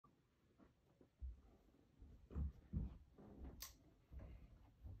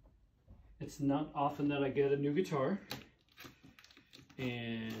It's not often that I get a new guitar,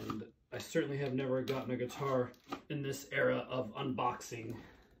 and I certainly have never gotten a guitar in this era of unboxing.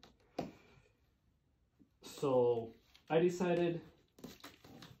 So I decided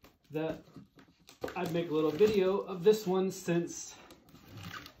that I'd make a little video of this one, since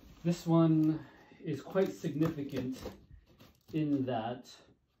this one is quite significant in that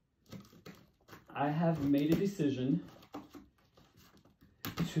I have made a decision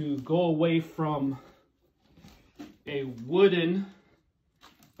to go away from a wooden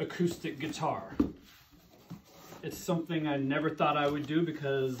acoustic guitar. It's something I never thought I would do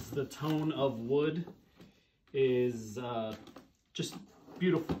because the tone of wood is just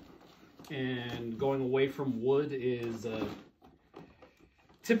beautiful, and going away from wood is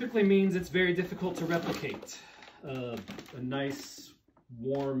typically means it's very difficult to replicate a nice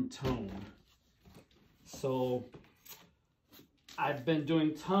warm tone. So I've been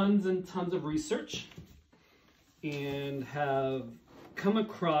doing tons and tons of research and have come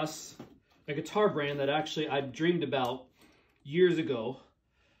across a guitar brand that actually I dreamed about years ago,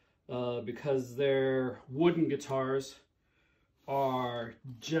 because their wooden guitars are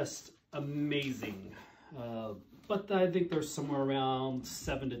just amazing. But I think they're somewhere around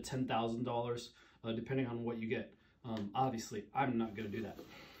 $7,000 to $10,000, depending on what you get. Obviously, I'm not going to do that.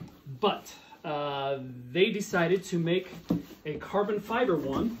 But they decided to make a carbon fiber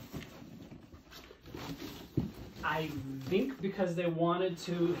one. I think because they wanted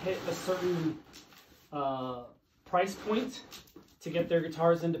to hit a certain price point to get their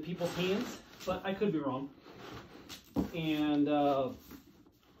guitars into people's hands, but I could be wrong. And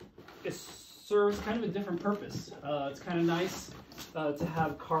it serves kind of a different purpose. It's kind of nice to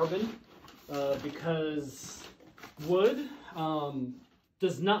have carbon because wood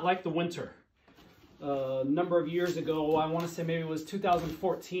does not like the winter. A number of years ago, I want to say maybe it was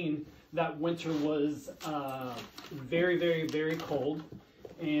 2014, that winter was very, very, very cold.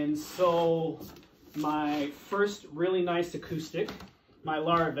 And so my first really nice acoustic, my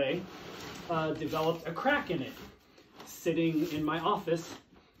Larvae, developed a crack in it, sitting in my office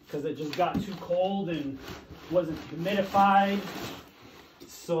because it just got too cold and wasn't humidified.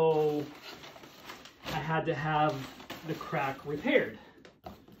 So I had to have the crack repaired.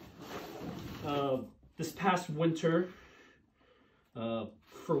 This past winter,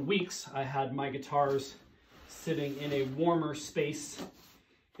 for weeks, I had my guitars sitting in a warmer space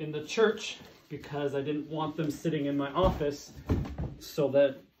in the church because I didn't want them sitting in my office so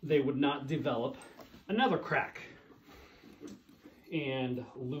that they would not develop another crack and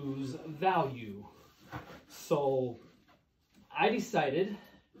lose value. So I decided,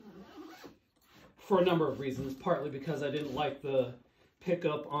 for a number of reasons, partly because I didn't like the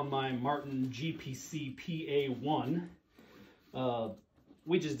pickup on my Martin GPC PA1,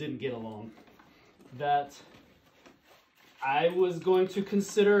 we just didn't get along, that I was going to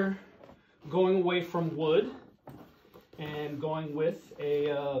consider going away from wood and going with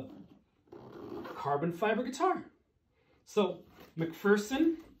a carbon fiber guitar. So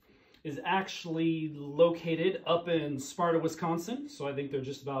McPherson is actually located up in Sparta, Wisconsin, so I think they're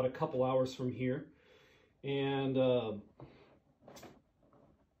just about a couple hours from here. And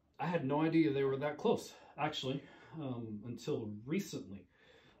I had no idea they were that close, actually, until recently.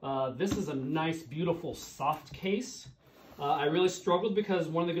 This is a nice, beautiful, soft case. I really struggled because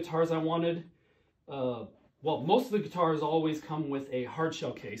one of the guitars I wanted, well, most of the guitars always come with a hard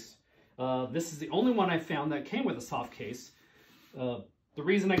shell case. This is the only one I found that came with a soft case. The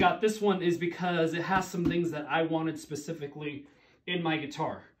reason I got this one is because it has some things that I wanted specifically in my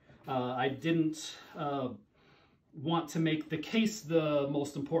guitar. I didn't want to make the case the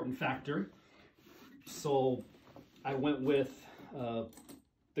most important factor, so I went with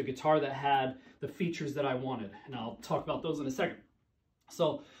the guitar that had the features that I wanted, and I'll talk about those in a second.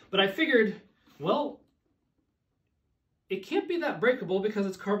 So, but I figured, well, it can't be that breakable because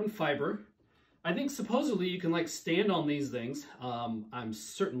it's carbon fiber. I think supposedly you can like stand on these things. I'm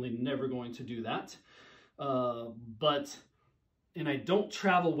certainly never going to do that. And I don't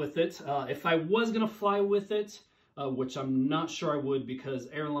travel with it. If I was gonna fly with it, which I'm not sure I would because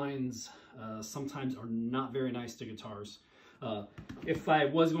airlines sometimes are not very nice to guitars. If I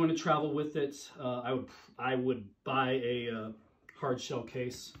was going to travel with it, I would buy a hard shell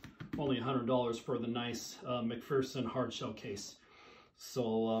case, only $100 for the nice McPherson hard shell case.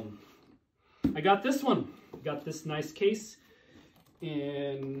 So I got this one, got this nice case,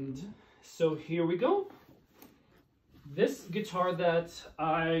 and so here we go. This guitar that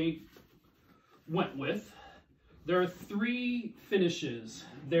I went with, there are 3 finishes.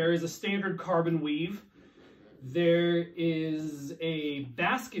 There is a standard carbon weave, There is a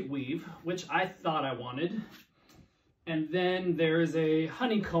basket weave, which I thought I wanted. And then there is a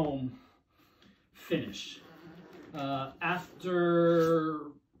honeycomb finish. After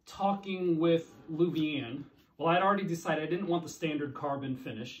talking with Louvianne, well, I'd already decided I didn't want the standard carbon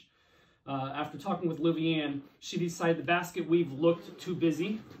finish. After talking with Louvianne, she decided the basket weave looked too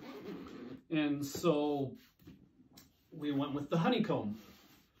busy. And so we went with the honeycomb.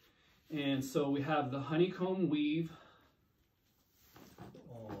 And so we have the honeycomb weave.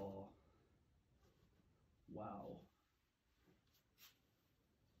 Oh, wow.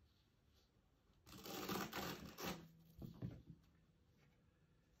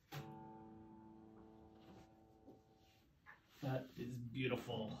 That is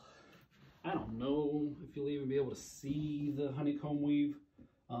beautiful. I don't know if you'll even be able to see the honeycomb weave,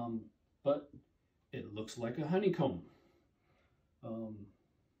 but it looks like a honeycomb.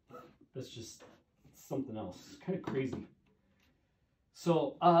 That's just something else. It's kind of crazy.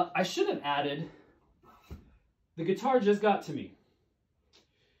 So I should have added, the guitar just got to me.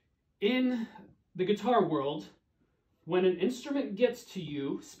 In the guitar world, when an instrument gets to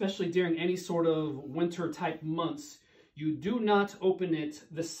you, especially during any sort of winter type months, you do not open it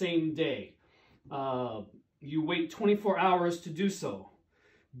the same day. You wait 24 hours to do so,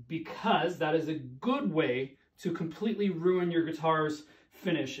 because that is a good way to completely ruin your guitar's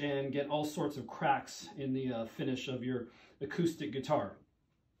finish and get all sorts of cracks in the finish of your acoustic guitar.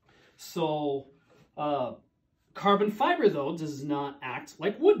 So carbon fiber, though, does not act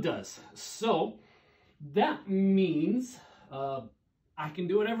like wood does. So that means I can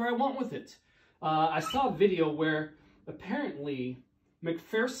do whatever I want with it. I saw a video where apparently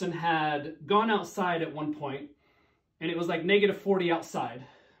McPherson had gone outside at one point, and it was like -40 outside,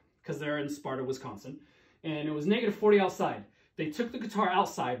 because they're in Sparta, Wisconsin, and it was -40 outside. They took the guitar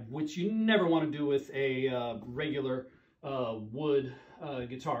outside, which you never want to do with a regular wood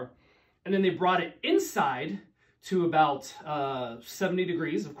guitar, and then they brought it inside to about 70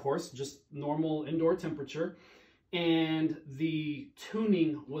 degrees, of course, just normal indoor temperature, and the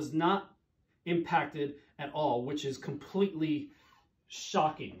tuning was not impacted at all, which is completely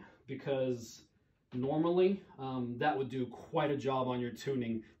shocking, because normally that would do quite a job on your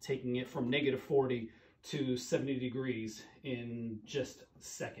tuning, taking it from -40 to 70 degrees in just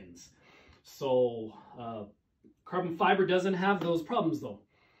seconds. So carbon fiber doesn't have those problems, though.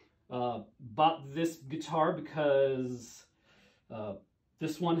 Bought this guitar because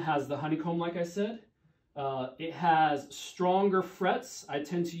this one has the honeycomb, like I said. It has stronger frets. I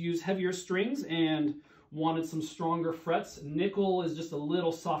tend to use heavier strings and wanted some stronger frets. Nickel is just a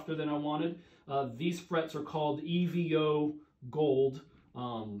little softer than I wanted. These frets are called EVO Gold.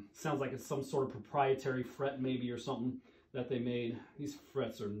 Sounds like it's some sort of proprietary fret maybe or something that they made. These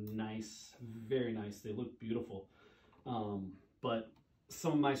frets are nice, very nice. They look beautiful. But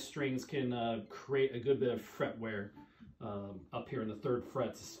some of my strings can create a good bit of fret wear up here in the 3rd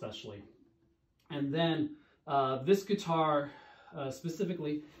frets especially. And then this guitar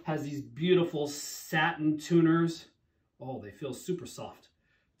specifically has these beautiful satin tuners. Oh, they feel super soft.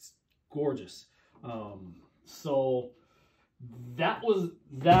 It's gorgeous. So that was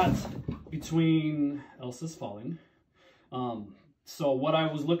that between Elsa's Falling. So what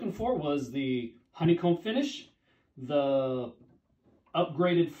I was looking for was the honeycomb finish, the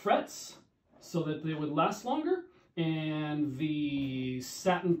upgraded frets so that they would last longer, and the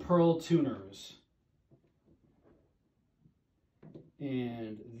satin pearl tuners.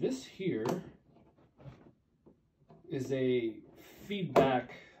 And this here is a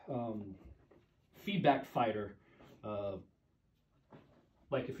feedback fighter.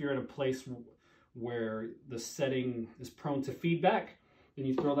 Like if you're in a place where the setting is prone to feedback, then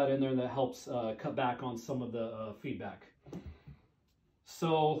you throw that in there, and that helps cut back on some of the feedback.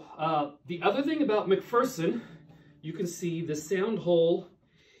 So the other thing about McPherson, you can see the sound hole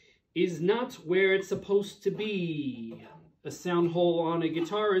is not where it's supposed to be. A sound hole on a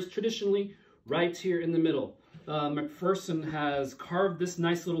guitar is traditionally right here in the middle. McPherson has carved this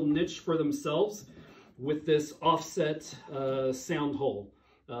nice little niche for themselves with this offset sound hole.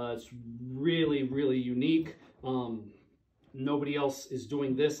 It's really, really unique. Nobody else is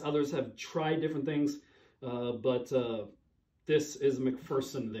doing this. Others have tried different things, but this is a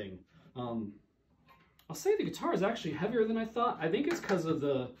McPherson thing. I'll say the guitar is actually heavier than I thought. I think it's because of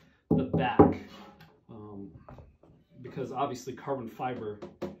the back. Because obviously carbon fiber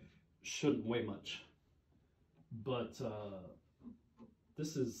shouldn't weigh much. But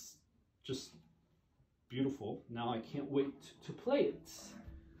this is just beautiful. Now I can't wait to play it.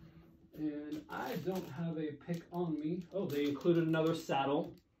 And I don't have a pick on me. Oh, they included another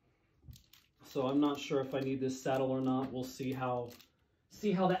saddle. so I'm not sure if I need this saddle or not. We'll see how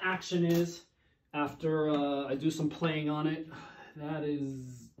the action is after I do some playing on it. That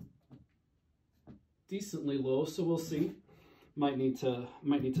is decently low, so we'll see. Might need to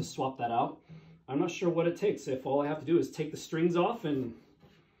swap that out. I'm not sure what it takes. If all I have to do is take the strings off and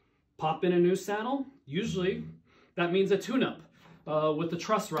pop in a new saddle, usually that means a tune-up. With the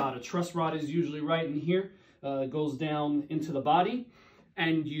truss rod, a truss rod is usually right in here. It goes down into the body,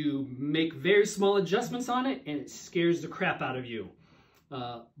 and you make very small adjustments on it, and it scares the crap out of you.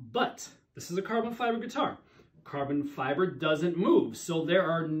 But this is a carbon fiber guitar. Carbon fiber doesn't move, so there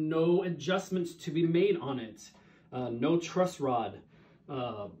are no adjustments to be made on it. No truss rod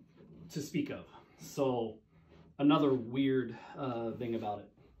to speak of. So another weird thing about it.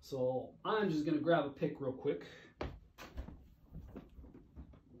 So I'm just gonna grab a pick real quick.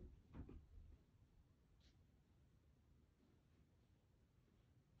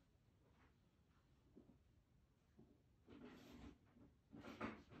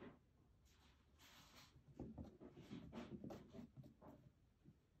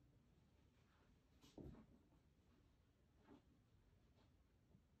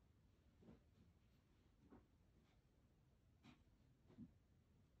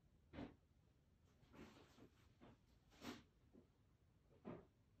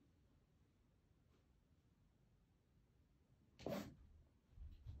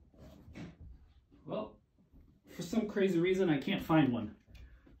 Well, for some crazy reason, I can't find one,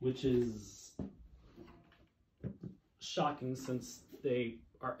 which is shocking since they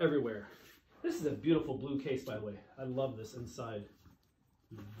are everywhere. This is a beautiful blue case, by the way. I love this inside.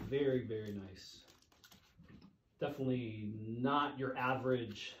 Very, very nice. Definitely not your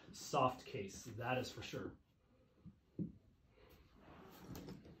average soft case, that is for sure.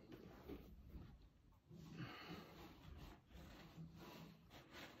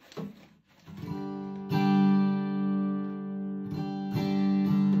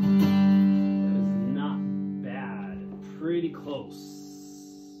 Pretty close.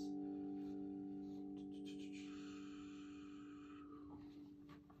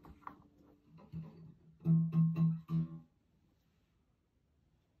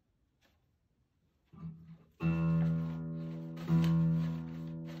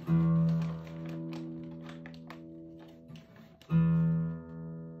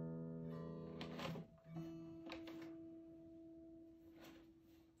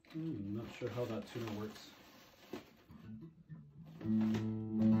 Not sure how that tuner works.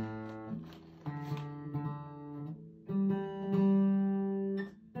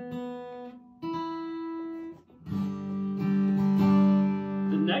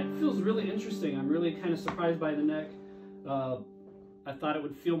 The neck feels really interesting. I'm really kind of surprised by the neck. I thought it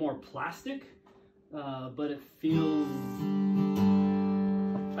would feel more plastic, but it feels,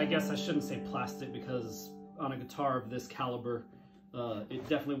 I guess I shouldn't say plastic because on a guitar of this caliber, it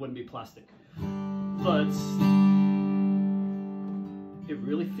definitely wouldn't be plastic. But it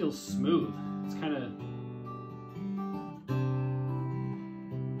really feels smooth. It's kind of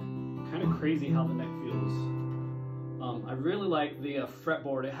crazy how the neck feels. I really like the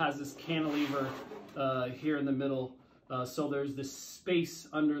fretboard. It has this cantilever here in the middle, so there's this space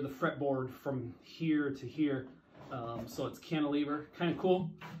under the fretboard from here to here. So it's cantilever, kind of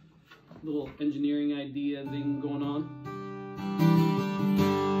cool. Little engineering idea thing going on.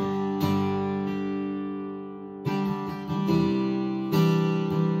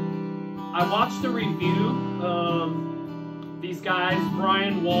 I watched a review of these guys,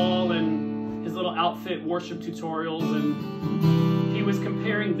 Brian Wall and his little outfit worship tutorials, and he was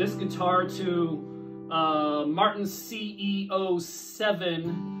comparing this guitar to Martin's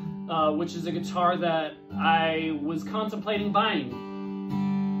CEO7, which is a guitar that I was contemplating buying,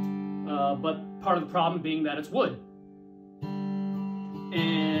 but part of the problem being that it's wood.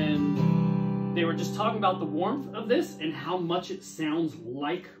 And they were just talking about the warmth of this and how much it sounds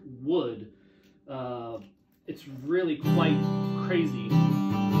like wood. It's really quite crazy.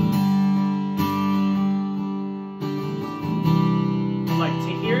 Like,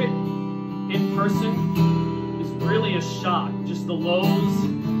 to hear it in person is really a shock. Just the lows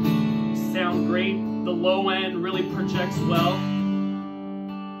sound great. The low end really projects well.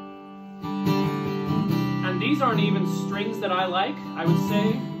 And these aren't even strings that I like, I would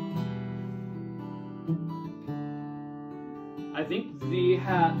say. I think they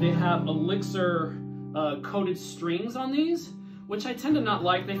have elixir coated strings on these, which I tend to not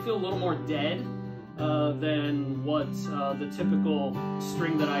like. They feel a little more dead than what the typical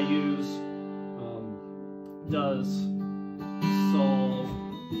string that I use does. So,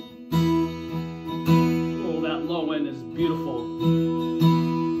 oh, that low end is beautiful.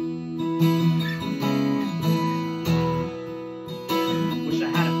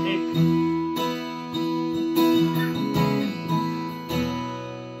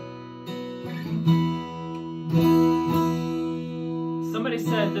 Somebody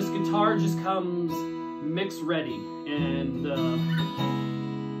said this guitar just comes mix ready, and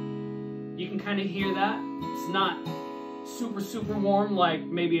you can kind of hear that. It's not super warm like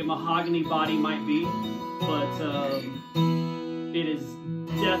maybe a mahogany body might be, but it is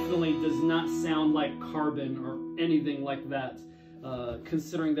definitely does not sound like carbon or anything like that,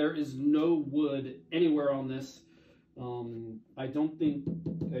 considering there is no wood anywhere on this. I don't think,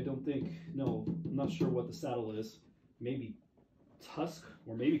 no, I'm not sure what the saddle is. Maybe tusk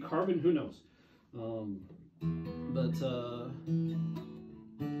or maybe carbon, who knows?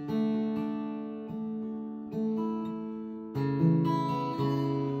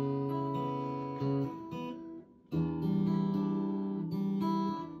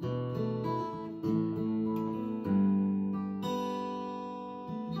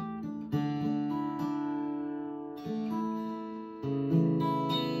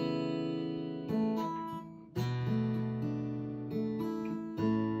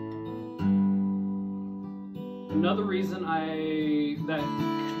 Another reason that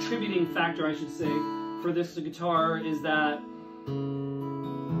contributing factor, I should say, for this guitar is that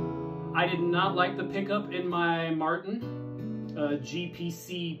I did not like the pickup in my Martin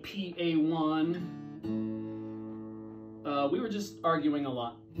GPC PA1. We were just arguing a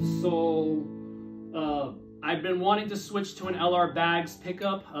lot. So I've been wanting to switch to an LR Baggs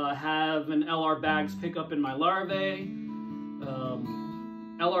pickup, have an LR Baggs pickup in my Larvae.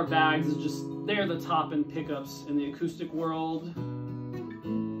 LR Baggs is just, they're the top in pickups in the acoustic world.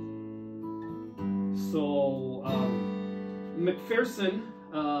 So McPherson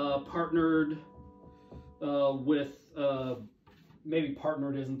partnered with, maybe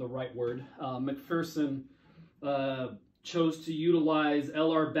partnered isn't the right word, McPherson chose to utilize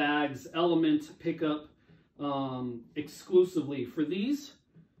LR Baggs Element pickup exclusively for these.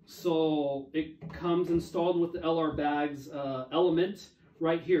 So it comes installed with the LR Baggs Element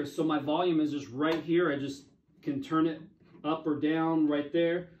right here. So my volume is just right here. I just can turn it up or down right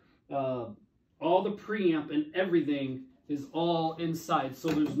there. All the preamp and everything is all inside. So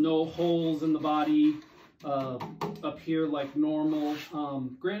there's no holes in the body up here like normal.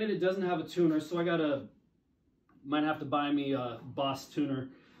 Granted, it doesn't have a tuner, so I might have to buy me a Boss tuner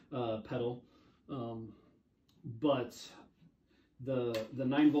pedal. But the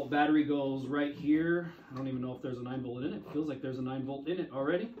 9-volt battery goes right here. I don't even know if there's a 9-volt in it. It feels like there's a 9-volt in it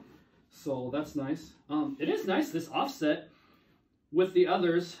already. So that's nice. It is nice, this offset. With the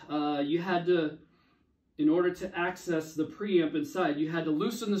others, you had to, in order to access the preamp inside, you had to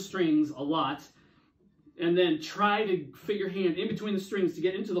loosen the strings a lot and then try to fit your hand in between the strings to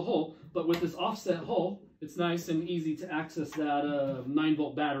get into the hole. But with this offset hole, it's nice and easy to access that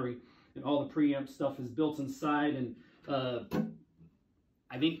 9-volt battery. And all the preamp stuff is built inside and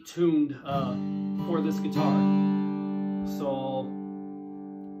I think tuned for this guitar. So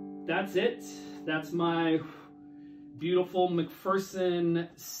that's it. That's my beautiful McPherson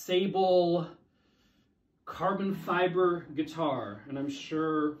Sable carbon fiber guitar. And I'm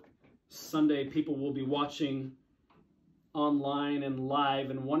sure Sunday people will be watching online and live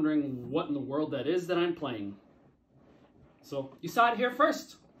and wondering what in the world that is that I'm playing. So you saw it here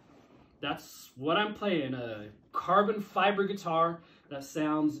first. That's what I'm playing, a carbon fiber guitar that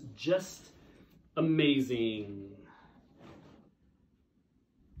sounds just amazing.